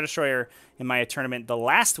Super Star Destroyer in my tournament the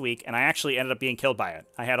last week, and I actually ended up being killed by it.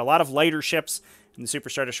 I had a lot of lighter ships, and the Super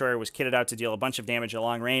Star Destroyer was kitted out to deal a bunch of damage at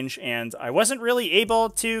long range, and I wasn't really able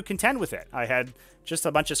to contend with it. I had just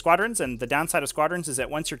a bunch of squadrons, and the downside of squadrons is that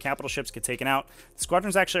once your capital ships get taken out, the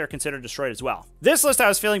squadrons actually are considered destroyed as well. This list I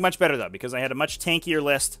was feeling much better, though, because I had a much tankier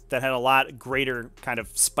list that had a lot greater kind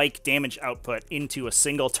of spike damage output into a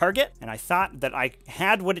single target, and I thought that I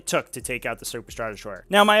had what it took to take out the Super Star Destroyer.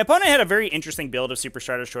 Now, my opponent had a very interesting build of Super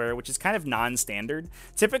Star Destroyer, which is kind of non-standard.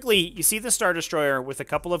 Typically, you see the Star Destroyer with a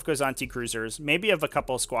couple of Gozanti cruisers, maybe of a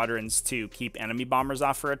couple of squadrons to keep enemy bombers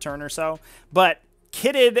off for a turn or so, but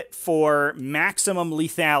kitted for maximum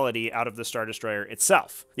lethality out of the Star Destroyer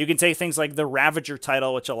itself. You can take things like the Ravager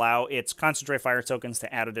title, which allow its concentrate fire tokens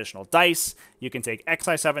to add additional dice. You can take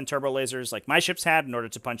XI7 turbo lasers like my ships had in order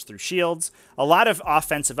to punch through shields. A lot of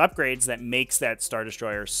offensive upgrades that makes that Star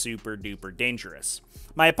Destroyer super duper dangerous.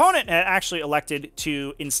 My opponent had actually elected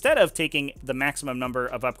to, instead of taking the maximum number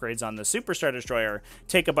of upgrades on the Super Star Destroyer,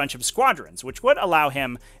 take a bunch of squadrons, which would allow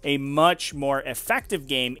him a much more effective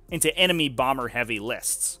game into enemy bomber-heavy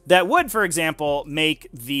lists. That would, for example, make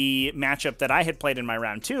the matchup that I had played in my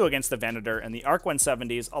round 2 against the Venator and the Arc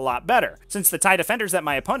 170s a lot better, since the TIE Defenders that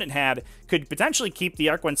my opponent had could potentially keep the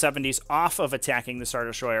Arc 170s off of attacking the Star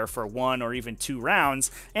Destroyer for 1 or even 2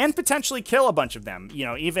 rounds, and potentially kill a bunch of them, you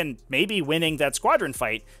know, even maybe winning that squadron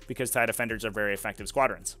fight, because TIE Defenders are very effective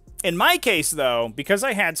squadrons. In my case, though, because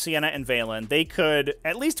I had Sienna and Valen, they could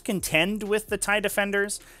at least contend with the TIE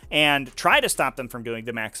Defenders and try to stop them from doing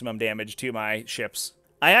the maximum damage to my ships.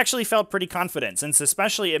 I actually felt pretty confident, since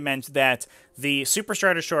especially it meant that the Super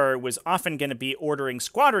Star Destroyer was often going to be ordering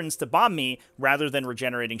squadrons to bomb me rather than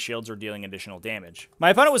regenerating shields or dealing additional damage.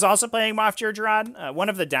 My opponent was also playing Moff Jerjerrod. One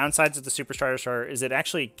of the downsides of the Super Star Destroyer is it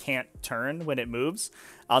actually can't turn when it moves,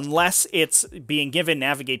 unless it's being given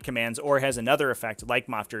navigate commands or has another effect like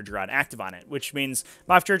Moff Jerjerrod active on it, which means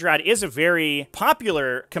Moff Jerjerrod is a very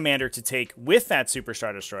popular commander to take with that Super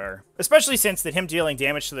Star Destroyer, especially since that him dealing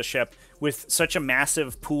damage to the ship with such a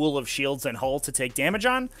massive pool of shields and hull to take damage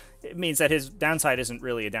on, it means that his downside isn't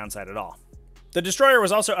really a downside at all. The Destroyer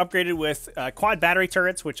was also upgraded with quad battery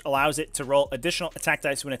turrets, which allows it to roll additional attack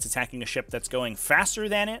dice when it's attacking a ship that's going faster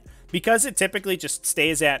than it. Because it typically just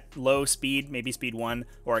stays at low speed, maybe speed 1,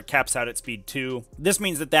 or it caps out at speed 2. This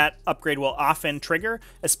means that that upgrade will often trigger,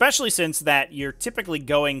 especially since that you're typically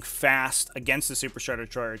going fast against the Super Star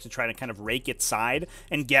Destroyer to try to kind of rake its side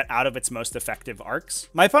and get out of its most effective arcs.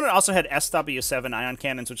 My opponent also had SW7 ion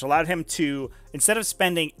cannons, which allowed him to, instead of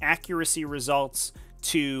spending accuracy results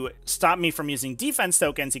to stop me from using defense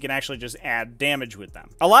tokens, he can actually just add damage with them.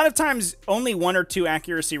 A lot of times, only 1 or 2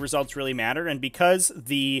 accuracy results really matter, and because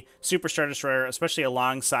the Super Star Destroyer, especially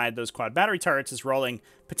alongside those quad battery turrets, is rolling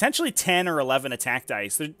potentially 10 or 11 attack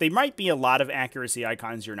dice, they might be a lot of accuracy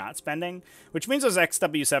icons you're not spending, which means those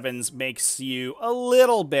XW7s makes you a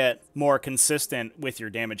little bit more consistent with your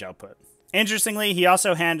damage output. Interestingly, he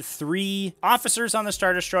also had 3 officers on the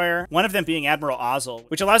Star Destroyer, one of them being Admiral Ozzel,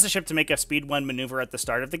 which allows the ship to make a speed 1 maneuver at the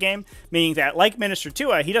start of the game, meaning that, like Minister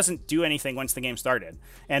Tua, he doesn't do anything once the game started.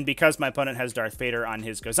 And because my opponent has Darth Vader on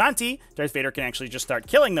his Gozanti, Darth Vader can actually just start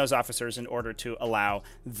killing those officers in order to allow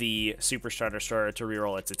the Super Star Destroyer to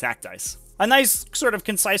reroll its attack dice. A nice sort of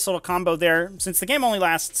concise little combo there. Since the game only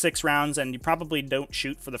lasts 6 rounds and you probably don't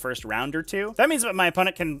shoot for the first round or 2, that means that my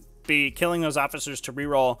opponent can be killing those officers to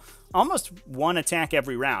reroll almost 1 attack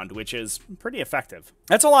every round, which is pretty effective.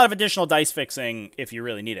 That's a lot of additional dice fixing if you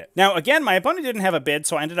really need it. Now, again, my opponent didn't have a bid,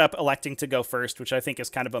 so I ended up electing to go first, which I think is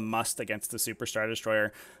kind of a must against the Super Star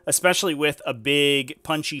Destroyer, especially with a big,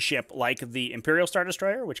 punchy ship like the Imperial Star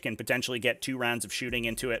Destroyer, which can potentially get 2 rounds of shooting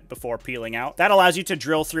into it before peeling out. That allows you to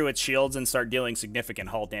drill through its shields and start dealing significant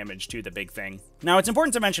hull damage to the big thing. Now, it's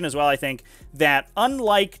important to mention as well, I think, that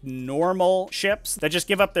unlike normal ships that just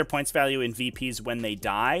give up their points value in VPs when they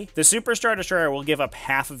die, the Super Star Destroyer will give up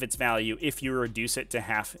half of its value if you reduce it to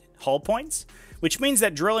half hull points, which means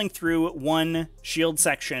that drilling through 1 shield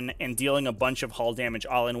section and dealing a bunch of hull damage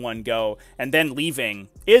all in one go and then leaving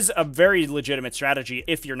is a very legitimate strategy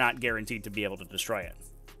if you're not guaranteed to be able to destroy it.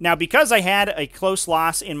 Now, because I had a close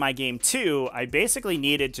loss in my game 2, I basically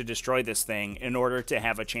needed to destroy this thing in order to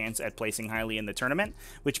have a chance at placing highly in the tournament,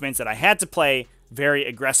 which means that I had to play very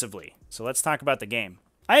aggressively. So let's talk about the game.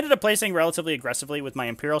 I ended up placing relatively aggressively with my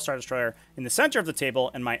Imperial Star Destroyer in the center of the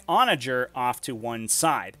table and my Onager off to one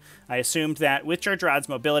side. I assumed that with Jerjerrod's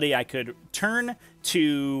mobility, I could turn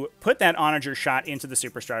to put that Onager shot into the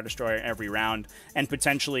Super Star Destroyer every round, and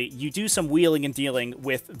potentially you do some wheeling and dealing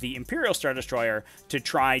with the Imperial Star Destroyer to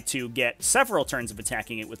try to get several turns of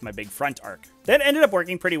attacking it with my big front arc. That ended up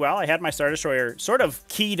working pretty well. I had my Star Destroyer sort of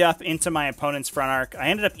keyed up into my opponent's front arc. I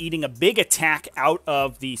ended up eating a big attack out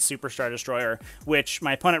of the Super Star Destroyer, which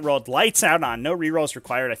my opponent rolled lights out on. No rerolls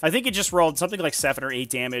required. I think it just rolled something like 7 or 8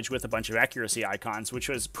 damage with a bunch of accuracy icons, which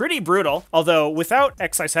was pretty brutal. Although without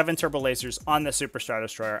XI7 turbo lasers on the Super Star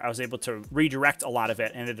Destroyer, I was able to redirect a lot of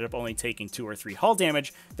it and ended up only taking 2 or 3 hull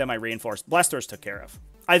damage that my reinforced blast doors took care of.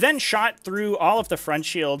 I then shot through all of the front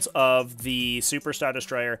shields of the Super Star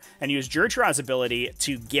Destroyer and used Jerjerrod's ability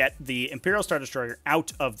to get the Imperial Star Destroyer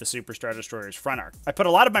out of the Super Star Destroyer's front arc. I put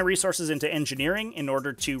a lot of my resources into engineering in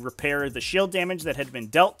order to repair the shield damage that had been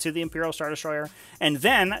dealt to the Imperial Star Destroyer, and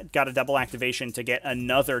then got a double activation to get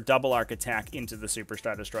another double arc attack into the Super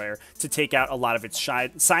Star Destroyer to take out a lot of its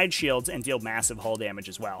side shields and deal massive hull damage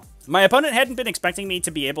as well. My opponent hadn't been expecting me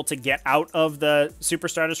to be able to get out of the Super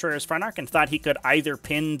Star Destroyer's front arc and thought he could either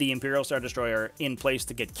pin the Imperial Star Destroyer in place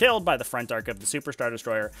to get killed by the front arc of the Super Star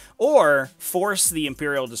Destroyer, or force the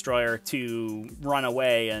Imperial Destroyer to run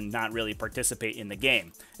away and not really participate in the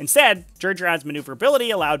game. Instead, Jerjerrod's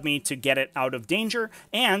maneuverability allowed me to get it out of danger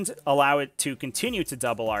and allow it to continue to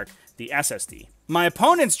double arc the SSD. My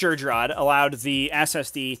opponent's Dirge Rod allowed the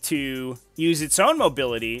SSD to use its own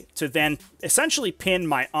mobility to then essentially pin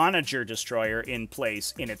my Onager Destroyer in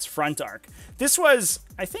place in its front arc. This was,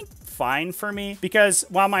 I think, fine for me, because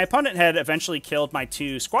while my opponent had eventually killed my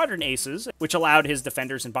 2 squadron aces, which allowed his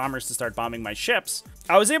defenders and bombers to start bombing my ships,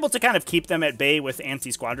 I was able to kind of keep them at bay with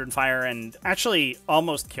anti-squadron fire and actually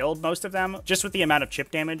almost killed most of them, just with the amount of chip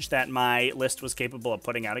damage that my list was capable of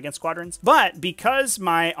putting out against squadrons. But because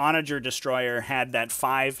my Onager Destroyer had that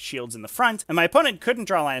 5 shields in the front, and my opponent couldn't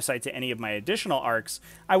draw line of sight to any of my additional arcs,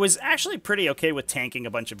 I was actually pretty okay with tanking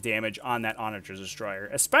a bunch of damage on that Onager Destroyer,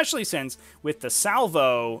 especially since with the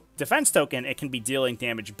salvo defense token, it can be dealing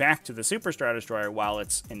damage back to the Superstar Destroyer while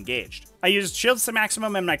it's engaged. I used shields to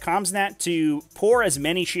maximum in my comms net to pour as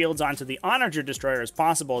many shields onto the Onager Destroyer as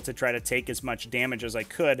possible to try to take as much damage as I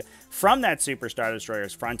could from that Superstar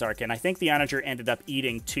Destroyer's front arc, and I think the Onager ended up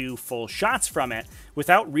eating 2 full shots from it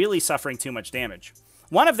without really suffering too much damage.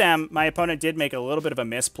 One of them, my opponent did make a little bit of a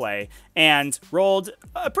misplay and rolled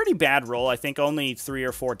a pretty bad roll, I think only 3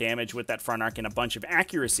 or 4 damage with that front arc and a bunch of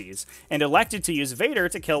accuracies, and elected to use Vader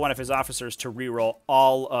to kill one of his officers to reroll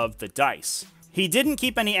all of the dice. He didn't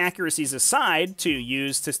keep any accuracies aside to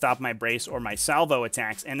use to stop my brace or my salvo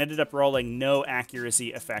attacks, and ended up rolling no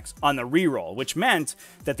accuracy effects on the reroll, which meant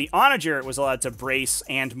that the Onager was allowed to brace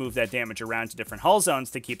and move that damage around to different hull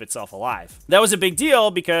zones to keep itself alive. That was a big deal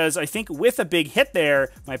because I think with a big hit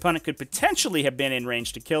there, my opponent could potentially have been in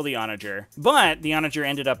range to kill the Onager, but the Onager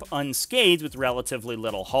ended up unscathed with relatively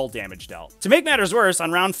little hull damage dealt. To make matters worse,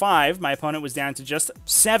 on round 5, my opponent was down to just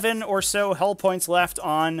 7 or so hull points left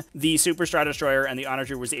on the Superstar Destroyer, and the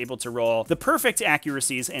Onager was able to roll the perfect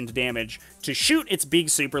accuracies and damage to shoot its big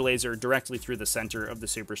super laser directly through the center of the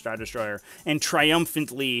Superstar Destroyer and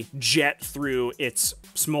triumphantly jet through its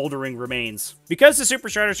smoldering remains. Because the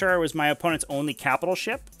Superstar Destroyer was my opponent's only capital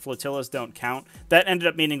ship, flotillas don't count, that ended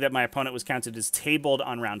up meaning that my opponent was counted as tabled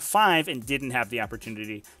on round 5 and didn't have the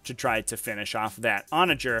opportunity to try to finish off that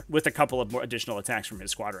Onager with a couple of more additional attacks from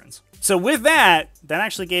his squadrons. So with that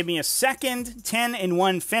actually gave me a second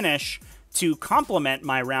 10-in-1 finish to complement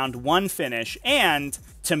my round 1 finish and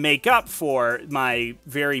to make up for my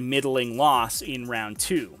very middling loss in round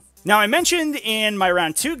 2. Now, I mentioned in my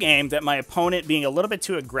round 2 game that my opponent being a little bit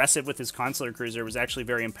too aggressive with his Consular Cruiser was actually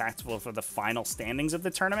very impactful for the final standings of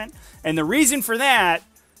the tournament, and the reason for that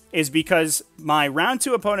is because my round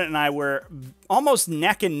 2 opponent and I were almost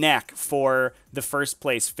neck and neck for the first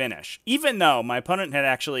place finish, even though my opponent had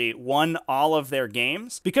actually won all of their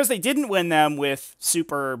games. Because they didn't win them with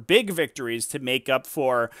super big victories to make up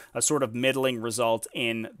for a sort of middling result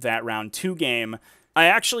in that round 2 game, I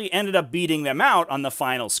actually ended up beating them out on the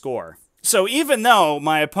final score. So even though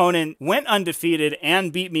my opponent went undefeated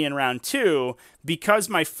and beat me in round 2, because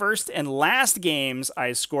my first and last games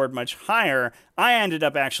I scored much higher, I ended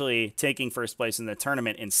up actually taking first place in the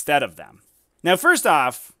tournament instead of them. Now, first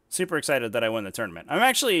off, super excited that I won the tournament. I'm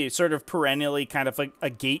actually sort of perennially kind of a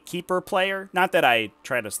gatekeeper player. Not that I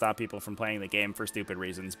try to stop people from playing the game for stupid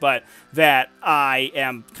reasons, but that I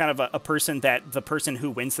am kind of a person that the person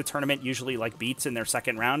who wins the tournament usually like beats in their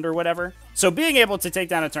second round or whatever. So being able to take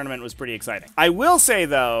down a tournament was pretty exciting. I will say,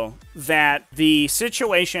 though, that the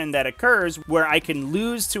situation that occurs where I can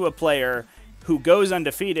lose to a player who goes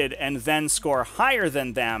undefeated and then score higher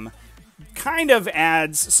than them kind of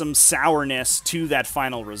adds some sourness to that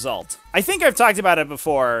final result. I think I've talked about it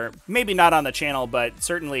before, maybe not on the channel, but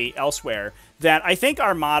certainly elsewhere, that I think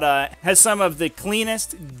Armada has some of the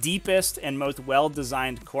cleanest, deepest, and most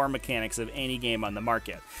well-designed core mechanics of any game on the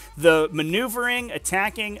market. The maneuvering,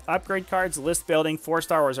 attacking, upgrade cards, list building for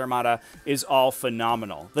Star Wars Armada is all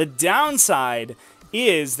phenomenal. The downside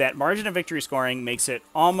is that margin of victory scoring makes it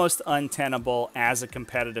almost untenable as a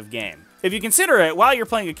competitive game. If you consider it, while you're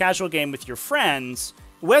playing a casual game with your friends,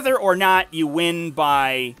 whether or not you win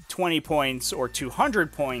by 20 points or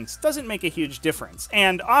 200 points doesn't make a huge difference.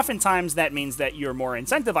 And oftentimes that means that you're more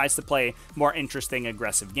incentivized to play more interesting,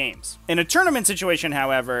 aggressive games. In a tournament situation,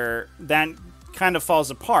 however, that kind of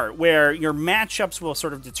falls apart, where your matchups will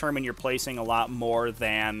sort of determine your placing a lot more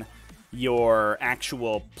than your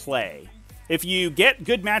actual play. If you get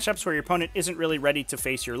good matchups where your opponent isn't really ready to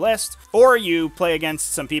face your list, or you play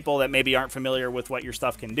against some people that maybe aren't familiar with what your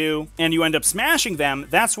stuff can do, and you end up smashing them,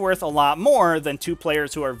 that's worth a lot more than 2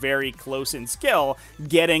 players who are very close in skill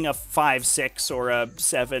getting a 5-6 or a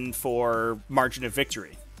 7-4 margin of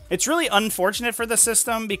victory. It's really unfortunate for the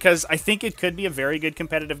system because I think it could be a very good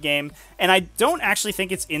competitive game, and I don't actually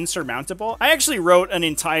think it's insurmountable. I actually wrote an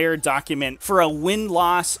entire document for a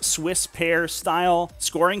win-loss Swiss pair style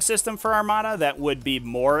scoring system for Armada that would be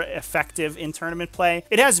more effective in tournament play.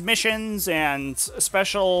 It has missions and a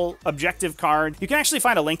special objective card. You can actually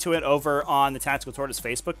find a link to it over on the Tactical Tortoise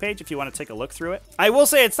Facebook page if you want to take a look through it. I will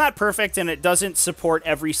say it's not perfect and it doesn't support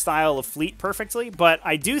every style of fleet perfectly, but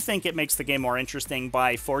I do think it makes the game more interesting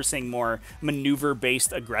by forcing more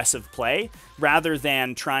maneuver-based aggressive play rather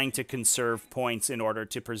than trying to conserve points in order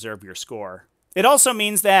to preserve your score. It also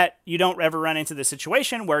means that you don't ever run into the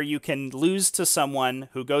situation where you can lose to someone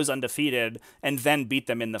who goes undefeated and then beat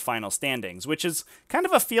them in the final standings, which is kind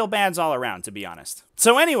of a feel-bads all around, to be honest.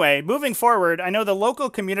 So anyway, moving forward, I know the local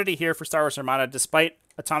community here for Star Wars Armada, despite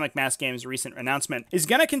Atomic Mass Games' recent announcement, is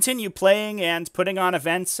going to continue playing and putting on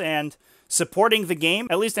events and supporting the game,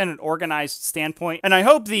 at least in an organized standpoint, and I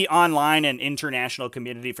hope the online and international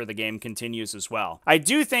community for the game continues as well. I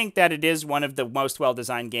do think that it is one of the most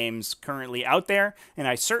well-designed games currently out there, and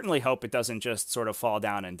I certainly hope it doesn't just sort of fall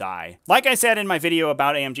down and die. Like I said in my video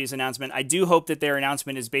about AMG's announcement, I do hope that their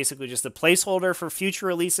announcement is basically just a placeholder for future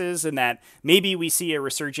releases, and that maybe we see a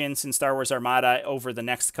resurgence in Star Wars Armada over the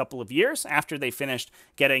next couple of years after they finished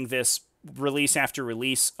getting this release after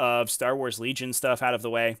release of Star Wars Legion stuff out of the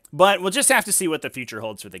way. But we'll just have to see what the future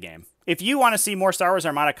holds for the game. If you want to see more Star Wars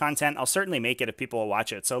Armada content, I'll certainly make it if people will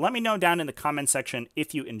watch it. So let me know down in the comment section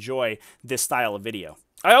if you enjoy this style of video.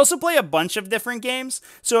 I also play a bunch of different games,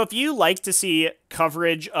 so if you like to see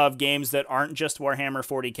coverage of games that aren't just Warhammer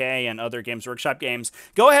 40k and other Games Workshop games,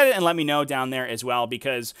 go ahead and let me know down there as well,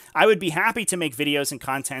 because I would be happy to make videos and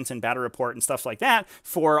content and battle report and stuff like that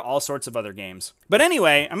for all sorts of other games. But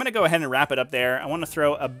anyway, I'm going to go ahead and wrap it up there. I want to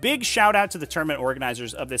throw a big shout out to the tournament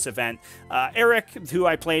organizers of this event. Eric, who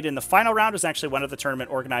I played in the final round, was actually one of the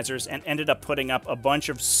tournament organizers and ended up putting up a bunch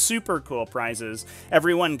of super cool prizes.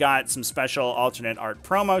 Everyone got some special alternate art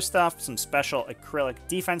promo stuff, some special acrylic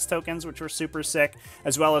defense tokens, which were super sick,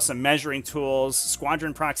 as well as some measuring tools,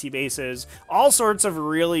 squadron proxy bases, all sorts of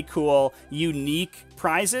really cool, unique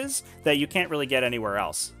prizes that you can't really get anywhere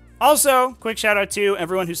else. Also, quick shout out to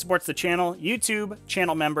everyone who supports the channel, YouTube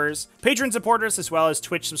channel members, Patreon supporters, as well as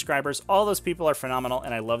Twitch subscribers. All those people are phenomenal,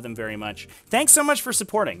 and I love them very much. Thanks so much for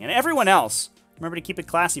supporting. And everyone else, remember to keep it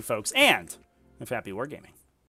classy, folks, and have happy wargaming.